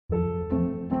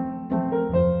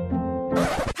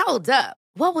Hold up.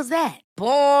 What was that?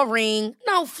 Boring.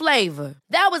 No flavor.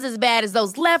 That was as bad as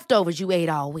those leftovers you ate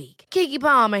all week. Keke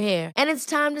Palmer here. And it's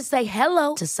time to say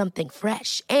hello to something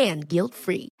fresh and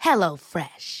guilt-free. Hello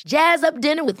Fresh. Jazz up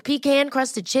dinner with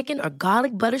pecan-crusted chicken or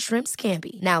garlic butter shrimp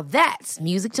scampi. Now that's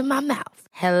music to my mouth.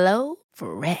 Hello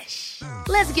Fresh.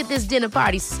 Let's get this dinner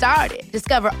party started.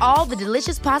 Discover all the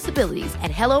delicious possibilities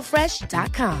at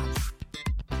HelloFresh.com.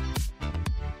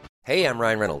 Hey, I'm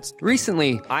Ryan Reynolds.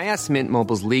 Recently, I asked Mint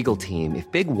Mobile's legal team if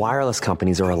big wireless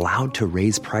companies are allowed to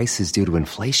raise prices due to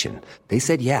inflation. They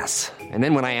said yes. And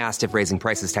then when I asked if raising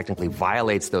prices technically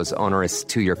violates those onerous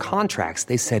two-year contracts,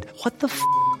 they said, what the f***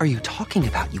 are you talking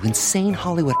about, you insane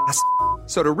Hollywood ass f-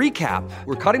 So to recap,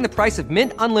 we're cutting the price of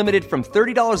Mint Unlimited from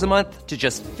 $30 a month to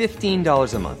just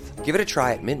 $15 a month. Give it a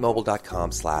try at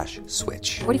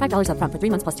mintmobile.com/switch. $45 up front for 3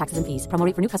 months plus taxes and fees. Promo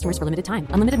rate for new customers for limited time.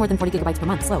 Unlimited more than 40 gigabytes per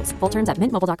month. Slows full terms at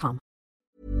mintmobile.com.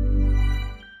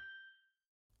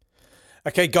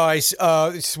 Okay, guys,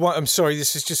 this is what I'm sorry.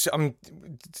 This is just I'm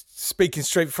speaking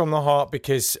straight from the heart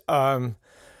because I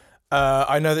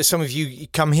know that some of you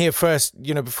come here first,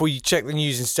 you know, before you check the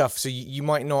news and stuff, so you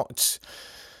might not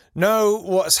know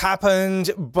what's happened.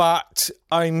 But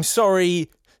I'm sorry,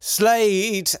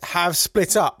 Slade have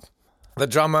split up. The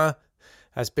drummer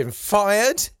has been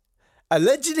fired,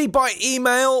 allegedly by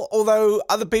email, although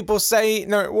other people say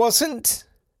no, it wasn't.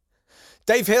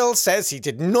 Dave Hill says he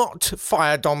did not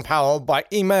fire Don Powell by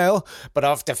email, but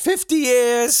after 50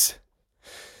 years,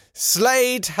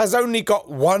 Slade has only got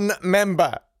one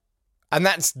member, and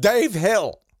that's Dave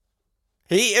Hill.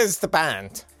 He is the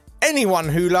band. Anyone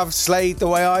who loves Slade the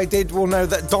way I did will know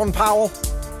that Don Powell,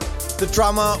 the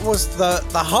drummer, was the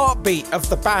heartbeat of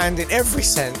the band in every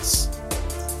sense.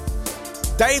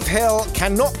 Dave Hill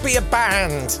cannot be a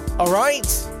band, all right?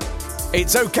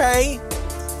 It's okay.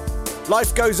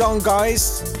 Life goes on,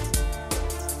 guys.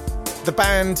 The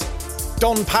band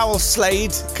Don Powell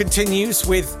Slade continues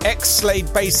with ex-Slade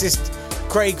bassist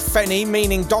Craig Fenney,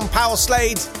 meaning Don Powell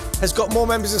Slade has got more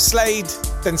members of Slade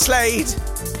than Slade.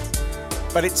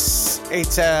 But it's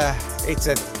a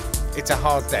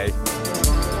hard day.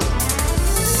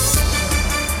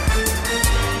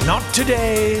 Not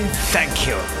today, thank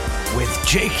you, with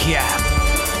Jake Yap.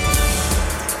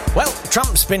 Well,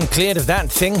 Trump's been cleared of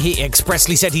that thing. He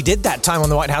expressly said he did that time on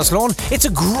the White House lawn. It's a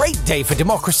great day for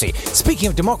democracy. Speaking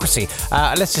of democracy,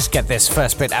 let's just get this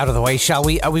first bit out of the way, shall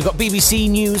we? We've got BBC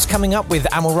News coming up with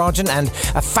Amal Rajan and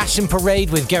a fashion parade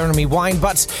with Jeremy Wine.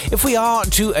 But if we are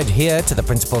to adhere to the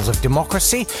principles of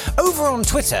democracy, over on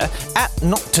Twitter, at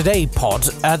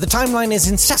NotTodayPod, the timeline is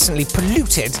incessantly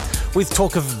polluted with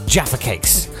talk of Jaffa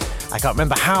cakes. I can't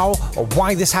remember how or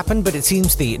why this happened, but it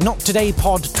seems the Not Today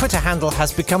Pod Twitter handle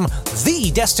has become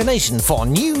the destination for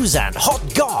news and hot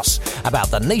goss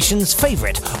about the nation's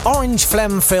favourite orange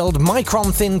phlegm-filled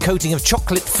micron-thin coating of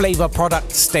chocolate flavour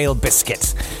product stale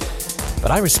biscuits.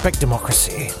 But I respect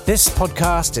democracy. This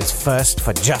podcast is first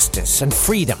for justice and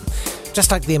freedom.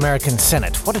 Just like the American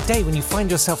Senate. What a day when you find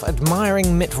yourself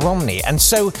admiring Mitt Romney. And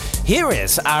so, here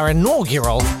is our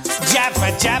inaugural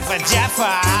Jaffa, Jaffa,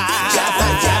 Jaffa. Jaffa,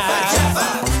 Jaffa, Jaffa.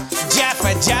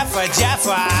 Jaffa, Jaffa,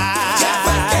 Jaffa.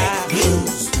 Jaffa Cake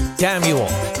News. Damn you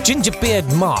all. Gingerbeard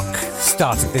Mark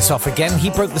started this off again. He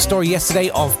broke the story yesterday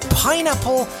of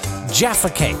pineapple Jaffa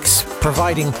cakes,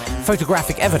 providing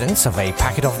photographic evidence of a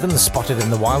packet of them spotted in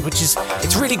the wild, it's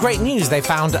really great news. They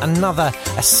found another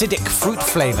acidic fruit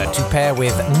flavour to pair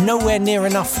with nowhere near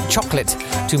enough chocolate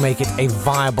to make it a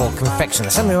viable confection.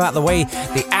 There's something about the way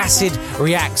the acid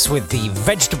reacts with the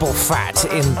vegetable fat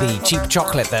in the cheap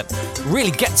chocolate that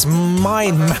really gets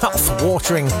my mouth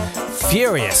watering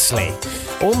furiously.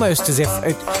 Almost as if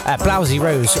Blousy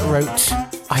Rose wrote,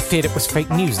 I feared it was fake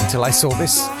news until I saw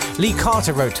this. Lee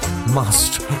Carter wrote,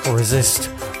 must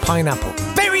resist pineapple.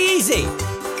 Very easy!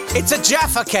 It's a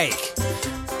Jaffa cake!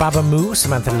 Baba Moo,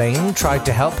 Samantha Lane, tried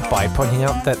to help by pointing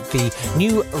out that the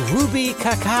new Ruby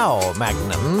Cacao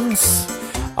Magnums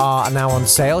are now on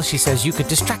sale. She says you could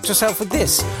distract yourself with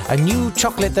this. A new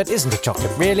chocolate that isn't a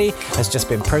chocolate really has just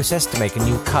been processed to make a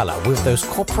new colour. Will those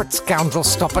corporate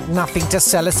scoundrels stop at nothing to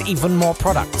sell us even more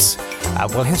products?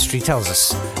 Well, history tells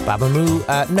us Baba Moo,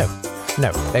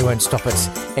 no, they won't stop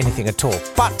at anything at all.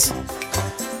 But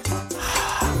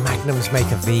Magnums make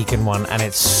a vegan one and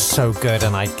it's so good,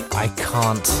 and I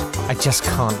just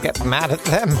can't get mad at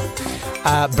them.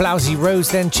 Blousy Rose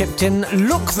then chipped in,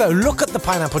 look at the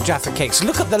pineapple Jaffa cakes,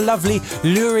 look at the lovely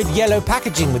lurid yellow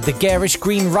packaging with the garish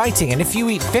green writing, and if you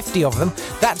eat 50 of them,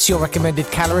 that's your recommended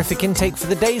calorific intake for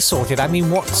the day sorted. I mean,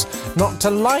 what's not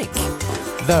to like?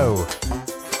 Though,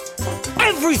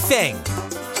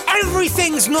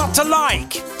 everything's not to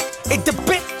like.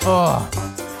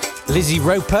 Lizzie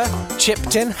Roper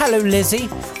chipped in. Hello, Lizzie.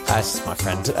 This is my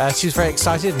friend. She was very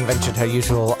excited and ventured her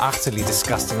usual utterly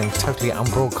disgusting and totally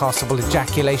unbroadcastable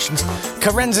ejaculations.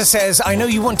 Karenza says, I know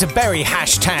you want to bury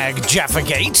hashtag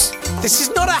Jaffagate. This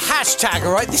is not a hashtag,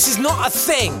 all right? This is not a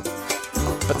thing.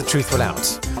 But the truth will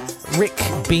out. Rick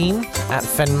Bean at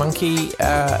Fen Monkey,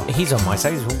 he's on my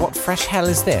side. What fresh hell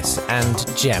is this? And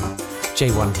Jem,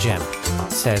 J1 Jem,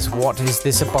 says, what is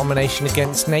this abomination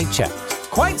against nature?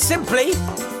 Quite simply,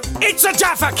 it's a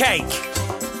Jaffa cake!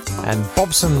 And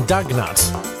Bobson Dugnut,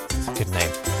 that's a good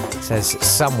name, says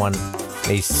someone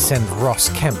needs to send Ross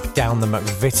Kemp down the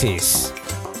McVitie's.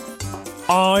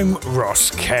 I'm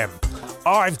Ross Kemp.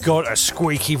 I've got a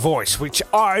squeaky voice, which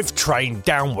I've trained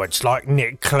downwards like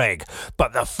Nick Clegg.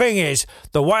 But the thing is,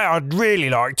 the way I'd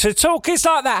really like to talk is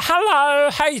like that.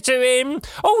 Hello, how you doing?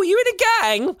 Oh, are you in a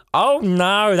gang? Oh,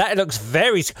 no, that looks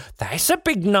very... That's a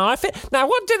big knife. Now,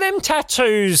 what do them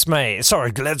tattoos mean?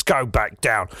 Sorry, let's go back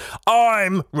down.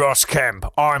 I'm Ross Kemp.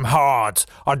 I'm hard.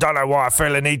 I don't know why I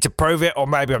feel a need to prove it, or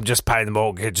maybe I'm just paying the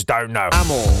mortgage. Don't know.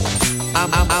 I'm all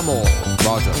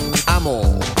Roger. I'm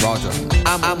all Roger.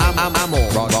 I'm all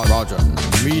Roger.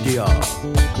 Media.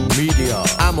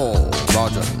 I'm all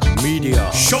Roger.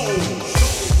 Media.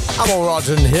 I'm all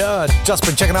Roger here. I've just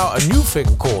been checking out a new thing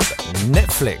called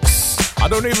Netflix. I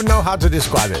don't even know how to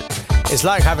describe it. It's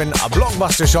like having a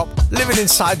Blockbuster shop living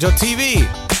inside your TV.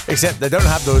 Except they don't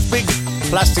have those big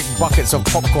plastic buckets of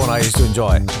popcorn I used to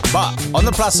enjoy. But on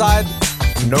the plus side,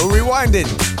 no rewinding.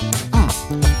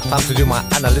 Time to do my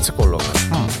analytical look.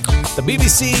 The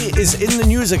BBC is in the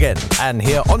news again, and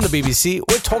here on the BBC,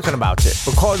 we're talking about it,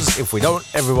 because if we don't,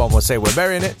 everyone will say we're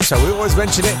burying it, so we always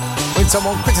mention it when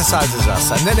someone criticises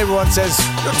us, and then everyone says,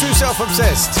 you're too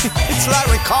self-obsessed. It's like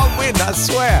we can't win, I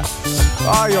swear.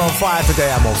 Oh, you're on fire today,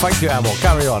 Amor. Thank you, Amor.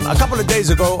 Carry on. A couple of days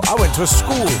ago, I went to a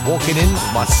school, walking in,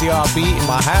 my CRB in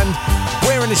my hand,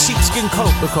 wearing a sheepskin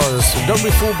coat, because don't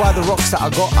be fooled by the rocks that I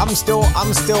got. I'm still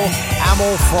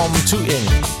Amor from Tooting,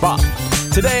 but...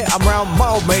 Today, I'm around my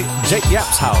old mate Jake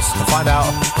Yap's house to find out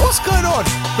what's going on,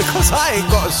 because I ain't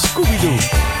got a Scooby-Doo.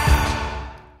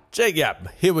 Jake Yap,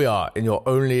 here we are in your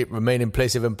only remaining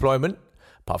place of employment,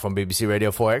 apart from BBC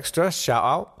Radio 4 Extra, shout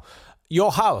out.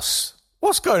 Your house,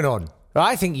 what's going on?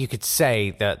 I think you could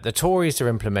say that the Tories are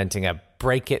implementing a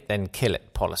break it then kill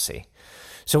it policy.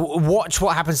 So watch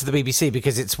what happens to the BBC,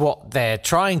 because it's what they're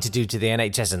trying to do to the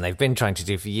NHS, and they've been trying to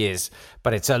do for years.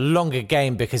 But it's a longer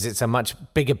game because it's a much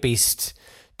bigger beast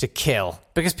to kill,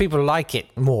 because people like it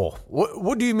more.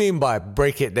 What do you mean by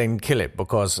break it then kill it?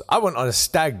 Because I went on a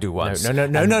stag do once.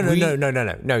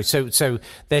 No. So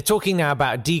they're talking now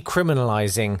about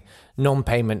decriminalising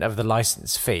non-payment of the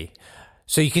licence fee.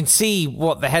 So you can see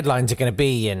what the headlines are going to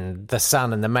be in The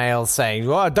Sun and the Mail saying,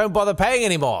 well, don't bother paying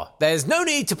anymore. There's no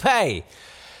need to pay.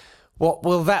 What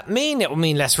will that mean? It will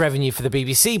mean less revenue for the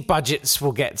BBC. Budgets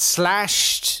will get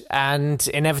slashed, and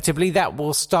inevitably that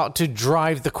will start to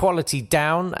drive the quality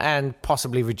down and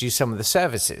possibly reduce some of the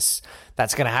services.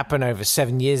 That's going to happen over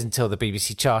 7 years until the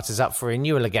BBC Charter's up for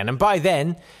renewal again. And by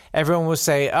then, everyone will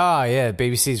say, yeah,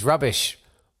 BBC's rubbish.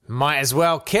 Might as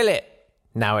well kill it.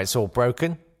 Now it's all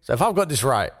broken. So if I've got this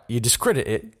right, you discredit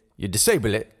it, you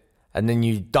disable it, and then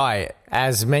you die it.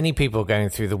 As many people going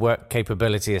through the work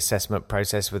capability assessment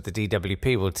process with the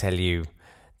DWP will tell you,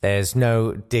 there's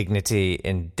no dignity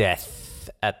in death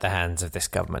at the hands of this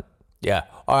government. Yeah,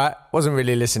 all right, wasn't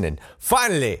really listening.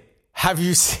 Finally, have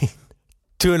you seen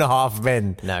 2.5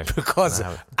 Men? No. Because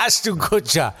Ashton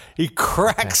Kutcher, he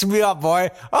cracks me up, boy.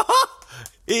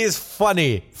 He is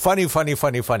funny. Funny.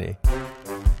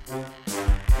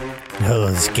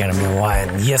 Oh, Jeremy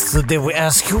Wine. Yesterday we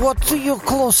asked you, what do your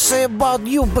clothes say about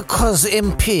you? Because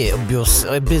MP abuse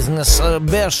business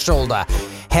bare shoulder.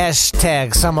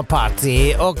 Hashtag summer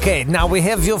party. Okay, now we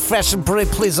have your fashion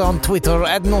please on Twitter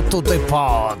at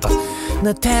NotToDayPod.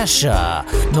 Natasha,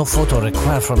 no photo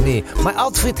required from me. My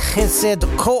outfit has said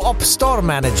co-op store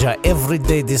manager every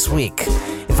day this week.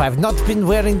 If I've not been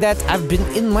wearing that, I've been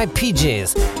in my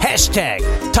PJs. Hashtag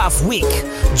tough week.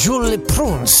 Julie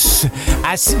Prunes.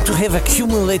 I seem to have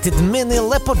accumulated many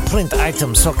leopard print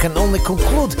items, so can only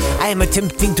conclude I am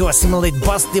attempting to assimilate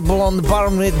busty blonde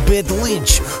barmaid bed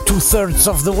lynch. 2/3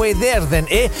 of the way there then,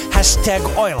 eh? Hashtag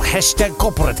oil. Hashtag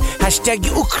corporate. Hashtag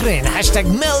Ukraine. Hashtag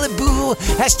Malibu.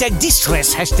 Hashtag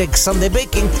distress. Hashtag Sunday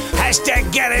baking.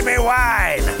 Hashtag getting me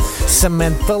wine.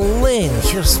 Samantha Lane.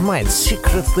 Here's mine.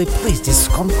 Secretly please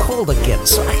discover gone cold again,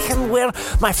 so I can wear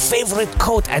my favorite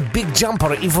coat and big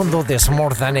jumper, even though there's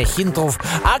more than a hint of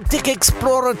Arctic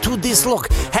Explorer to this look.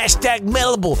 Hashtag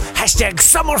Malibu, hashtag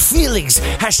summer feelings,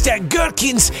 hashtag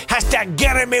gherkins, hashtag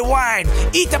Jeremy wine.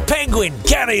 Eat a penguin,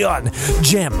 carry on.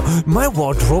 Jem, my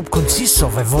wardrobe consists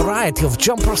of a variety of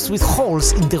jumpers with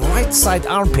holes in the right side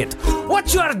armpit.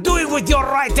 What you are doing with your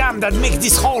right arm that makes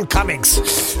this hole comings?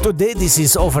 Today this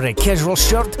is over a casual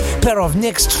shirt, pair of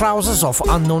Next trousers of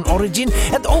unknown origin,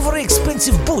 and over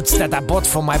expensive boots that I bought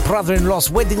for my brother-in-law's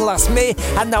wedding last May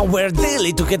and now wear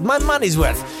daily to get my money's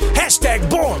worth. Hashtag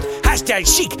bold, hashtag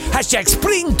chic, hashtag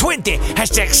spring 20,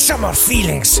 hashtag summer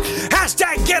feelings,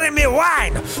 hashtag Jeremy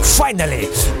wine. Finally,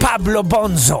 Pablo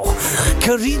Bonzo,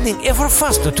 careening ever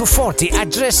faster to 40, I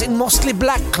dress in mostly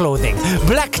black clothing,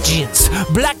 black jeans,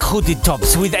 black hooded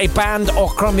tops with a band or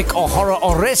comic or horror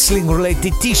or wrestling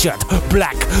related t-shirt,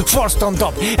 black, forced on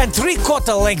top, and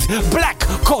 3/4 length black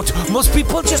coat. Most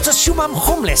people just assume I'm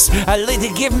homeless. A lady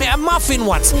gave me a muffin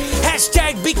once.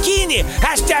 Hashtag bikini,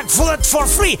 hashtag flirt for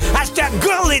free, hashtag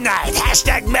girly night,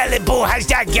 hashtag Malibu,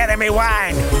 hashtag Jeremy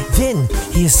wine. Then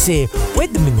he say,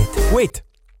 wait a minute, wait.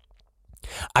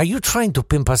 Are you trying to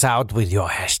pimp us out with your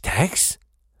hashtags?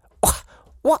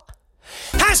 What?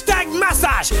 Hashtag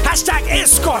massage, hashtag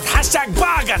escort, hashtag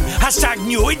bargain, hashtag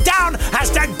new in town,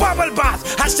 hashtag bubble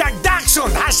bath, hashtag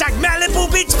Dachshund, hashtag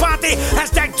Malibu beach party,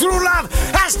 hashtag true love,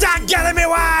 hashtag Jeremy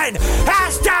wine,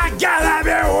 hashtag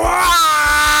Jeremy wine.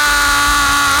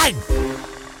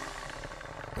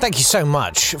 Thank you so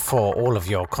much for all of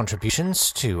your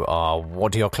contributions to our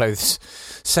What Do Your Clothes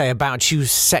Say About You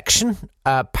section.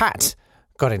 Pat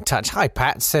got in touch. Hi,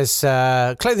 Pat. Says,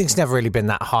 clothing's never really been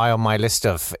that high on my list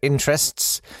of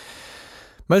interests.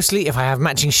 Mostly, if I have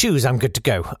matching shoes, I'm good to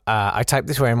go. I type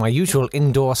this wearing my usual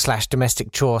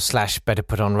indoor/domestic chore/better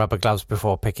put on rubber gloves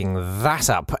before picking that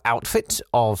up outfit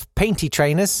of painty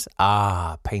trainers.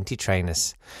 Painty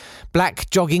trainers. Black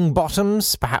jogging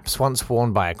bottoms, perhaps once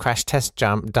worn by a crash test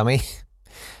dummy.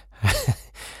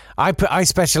 I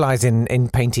specialise in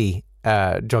painty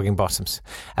jogging bottoms.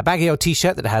 A baggy old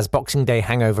t-shirt that has Boxing Day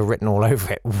hangover written all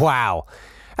over it. Wow.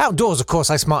 Outdoors, of course,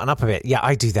 I smarten up a bit. Yeah,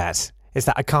 I do that. Is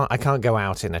that I can't go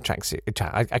out in a tracksuit.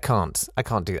 I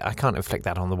can't do that. I can't inflict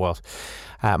that on the world.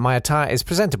 My attire is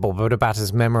presentable, but about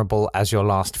as memorable as your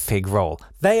last fig roll.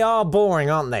 They are boring,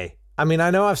 aren't they? I mean,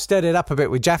 I know I've stirred it up a bit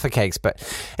with Jaffa Cakes, but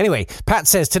anyway, Pat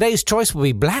says today's choice will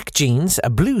be black jeans, a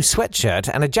blue sweatshirt,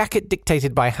 and a jacket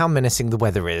dictated by how menacing the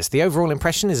weather is. The overall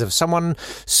impression is of someone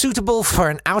suitable for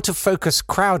an out-of-focus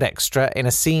crowd extra in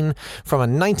a scene from a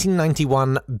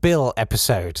 1991 Bill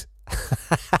episode.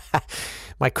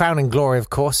 My crowning glory, of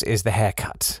course, is the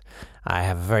haircut. I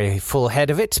have a very full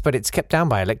head of it, but it's kept down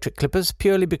by electric clippers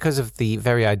purely because of the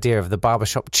very idea of the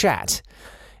barbershop chat.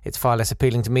 It's far less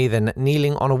appealing to me than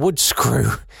kneeling on a wood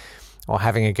screw or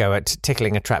having a go at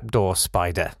tickling a trapdoor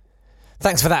spider.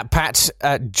 Thanks for that, Pat.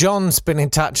 John's been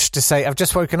in touch to say, I've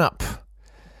just woken up.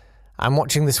 I'm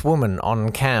watching this woman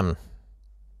on cam.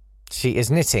 She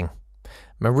is knitting.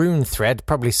 Maroon thread,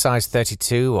 probably size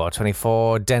 32 or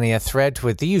 24, denier thread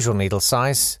with the usual needle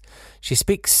size. She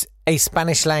speaks a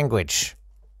Spanish language.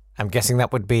 I'm guessing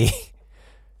that would be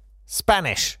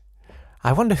Spanish.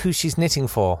 I wonder who she's knitting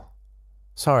for.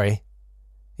 Sorry.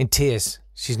 In tears.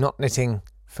 She's not knitting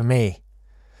for me.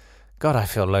 God, I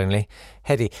feel lonely.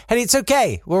 Hetty, it's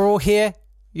okay. We're all here.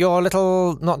 Your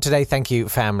little not today, thank you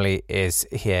family is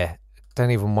here.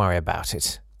 Don't even worry about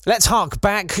it. Let's hark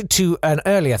back to an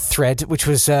earlier thread, which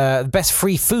was the best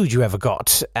free food you ever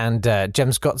got. And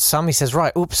Jem's got some. He says,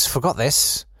 right, oops, forgot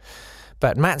this.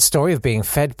 But Matt's story of being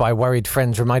fed by worried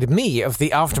friends reminded me of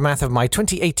the aftermath of my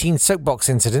 2018 soapbox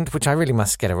incident, which I really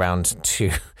must get around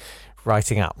to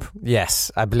writing up. Yes,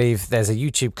 I believe there's a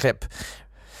YouTube clip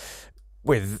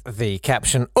with the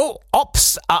caption, "Oh,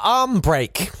 ops, arm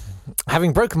break."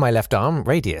 Having broken my left arm,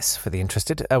 radius for the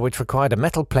interested, which required a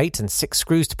metal plate and 6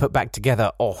 screws to put back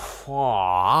together. And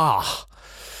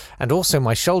also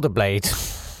my shoulder blade,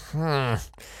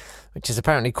 which is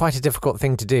apparently quite a difficult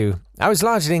thing to do. I was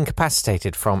largely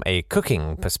incapacitated from a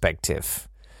cooking perspective.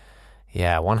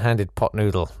 Yeah, one-handed pot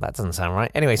noodle. That doesn't sound right.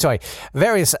 Anyway, sorry.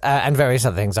 Various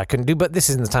other things I couldn't do, but this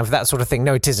isn't the time for that sort of thing.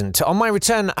 No, it isn't. On my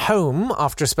return home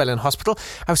after a spell in hospital,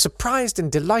 I was surprised and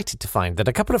delighted to find that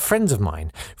a couple of friends of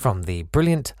mine from the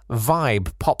brilliant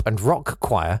Vibe Pop and Rock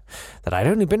Choir that I'd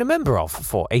only been a member of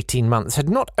for 18 months had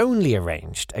not only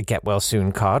arranged a Get Well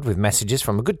Soon card with messages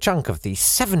from a good chunk of the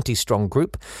 70-strong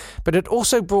group, but had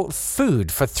also brought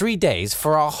food for 3 days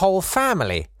for our whole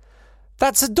family.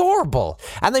 That's adorable.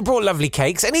 And they brought lovely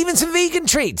cakes and even some vegan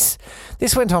treats.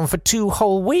 This went on for 2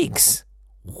 whole weeks.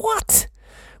 What?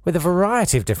 with a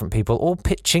variety of different people all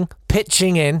pitching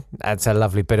in, that's a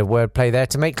lovely bit of wordplay there,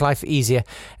 to make life easier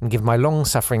and give my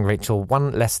long-suffering Rachel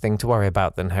one less thing to worry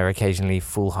about than her occasionally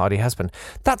foolhardy husband.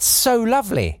 That's so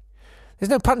lovely. There's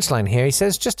no punchline here, he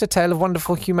says, just a tale of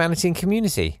wonderful humanity and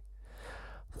community.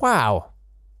 Wow.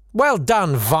 Well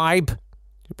done, Vibe.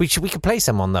 We could play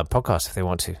some on the podcast if they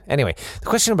want to. Anyway, the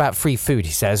question about free food,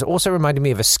 he says, also reminded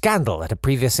me of a scandal at a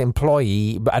previous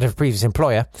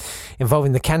employer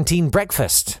involving the canteen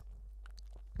breakfast,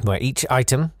 where each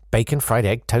item, bacon, fried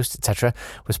egg, toast, etc.,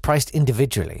 was priced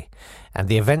individually, and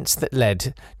the events that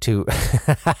led to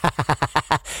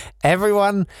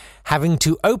everyone having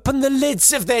to open the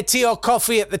lids of their tea or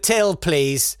coffee at the till,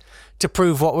 please, to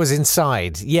prove what was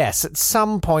inside. Yes, at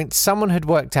some point, someone had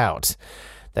worked out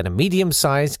that a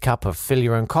medium-sized cup of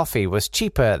fill-your-own coffee was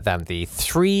cheaper than the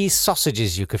 3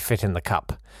 sausages you could fit in the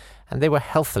cup, and they were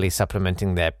healthily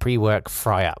supplementing their pre-work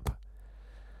fry-up.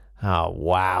 Oh,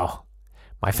 wow.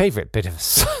 My favourite bit of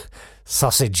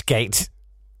sausage gate,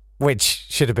 which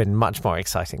should have been much more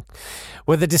exciting,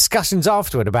 were the discussions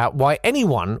afterward about why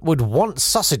anyone would want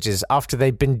sausages after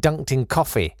they'd been dunked in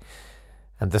coffee,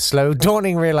 and the slow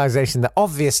dawning realisation that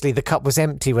obviously the cup was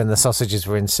empty when the sausages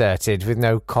were inserted with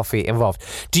no coffee involved.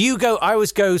 I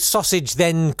always go sausage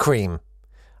then cream.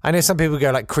 I know some people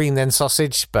go like cream then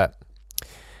sausage, but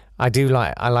I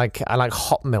like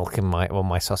hot milk in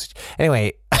my sausage.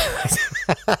 Anyway,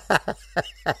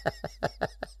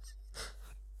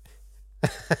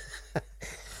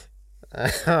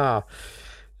 oh,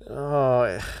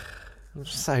 I'm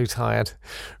so tired.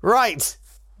 Right,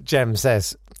 Jem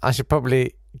says, I should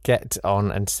probably get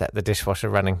on and set the dishwasher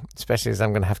running, especially as I'm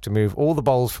going to have to move all the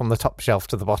bowls from the top shelf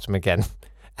to the bottom again,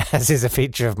 as is a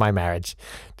feature of my marriage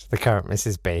to the current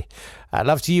Mrs. B.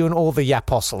 Love to you and all the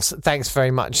Yapostles. Thanks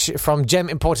very much. From Jem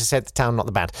in Portishead, the town, not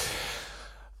the band.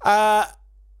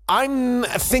 I'm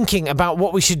thinking about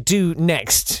what we should do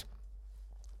next.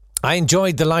 I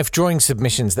enjoyed the life drawing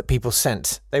submissions that people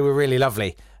sent. They were really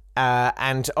lovely.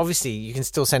 And obviously you can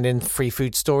still send in free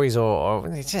food stories or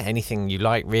anything you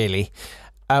like, really.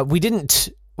 They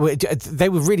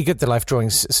were really good, the life drawing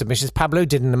submissions. Pablo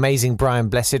did an amazing Brian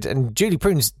Blessed, and Julie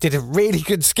Prunes did a really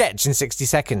good sketch in 60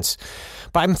 seconds.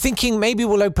 But I'm thinking maybe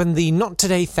we'll open the Not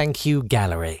Today Thank You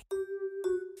gallery.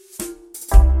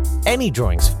 Any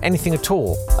drawings, anything at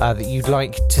all that you'd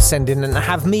like to send in and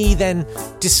have me then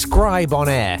describe on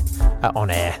air.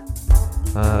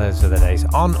 Those are the days.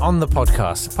 On the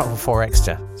podcast, apart from 4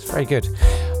 Extra. It's very good.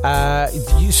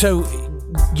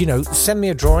 Send me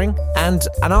a drawing and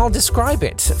I'll describe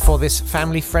it for this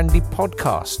family-friendly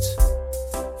podcast.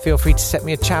 Feel free to set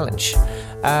me a challenge.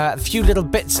 A few little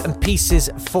bits and pieces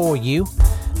for you.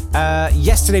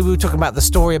 Yesterday we were talking about the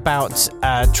story about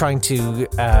trying to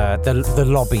the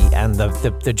lobby and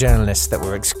the journalists that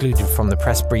were excluded from the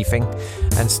press briefing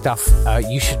and stuff.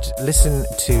 You should listen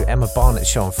to Emma Barnett's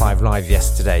show on 5 Live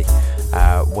yesterday,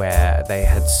 where they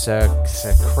had Sir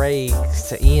Craig,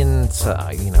 Sir Ian,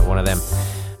 one of them.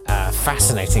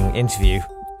 Fascinating interview,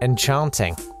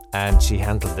 enchanting, and she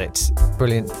handled it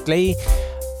brilliantly.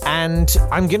 And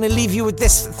I'm going to leave you with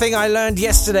this thing I learned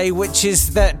yesterday, which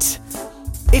is that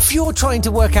if you're trying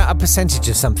to work out a percentage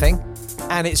of something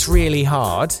and it's really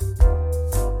hard,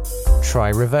 try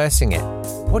reversing it.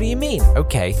 What do you mean?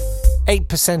 Okay,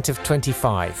 8% of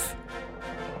 25.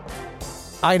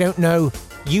 I don't know.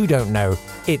 You don't know.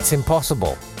 It's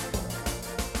impossible.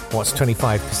 What's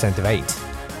 25% of 8?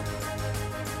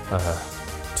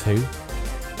 2.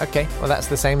 Okay, well that's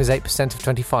the same as 8% of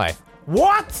 25.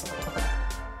 What?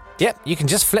 Yep, you can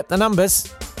just flip the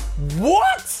numbers.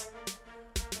 What?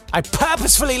 I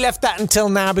purposefully left that until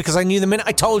now because I knew the minute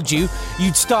I told you,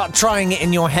 you'd start trying it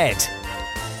in your head.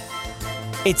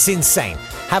 It's insane.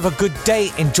 Have a good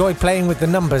day, enjoy playing with the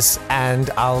numbers, and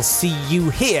I'll see you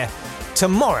here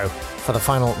tomorrow for the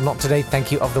final Not Today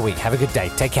Thank You of the week. Have a good day.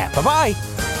 Take care. Bye-bye.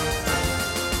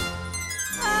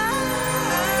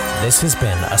 This has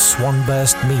been a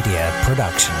Swanburst Media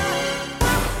production.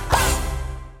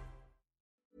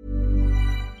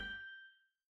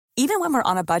 Even when we're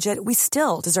on a budget, we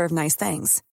still deserve nice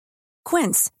things.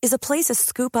 Quince is a place to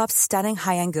scoop up stunning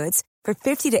high-end goods for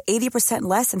 50 to 80%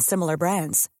 less than similar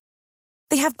brands.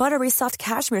 They have buttery soft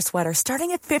cashmere sweaters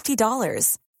starting at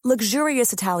 $50,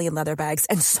 luxurious Italian leather bags,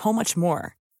 and so much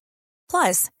more.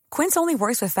 Plus, Quince only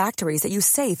works with factories that use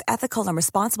safe, ethical, and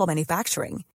responsible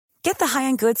manufacturing. Get the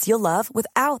high-end goods you'll love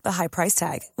without the high price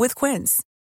tag with Quince.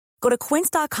 Go to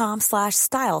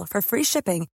quince.com/style for free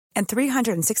shipping and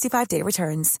 365-day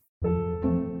returns.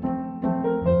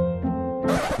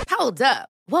 Hold up.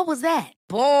 What was that?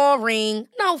 Boring.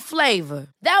 No flavor.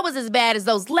 That was as bad as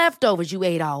those leftovers you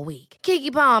ate all week.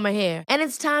 Keke Palmer here, and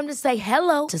it's time to say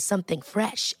hello to something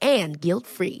fresh and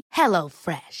guilt-free. Hello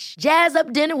Fresh. Jazz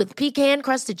up dinner with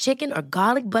pecan-crusted chicken or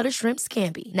garlic butter shrimp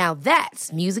scampi. Now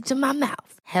that's music to my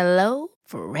mouth. Hello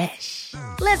Fresh.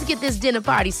 Let's get this dinner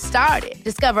party started.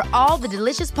 Discover all the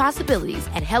delicious possibilities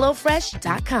at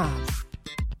HelloFresh.com.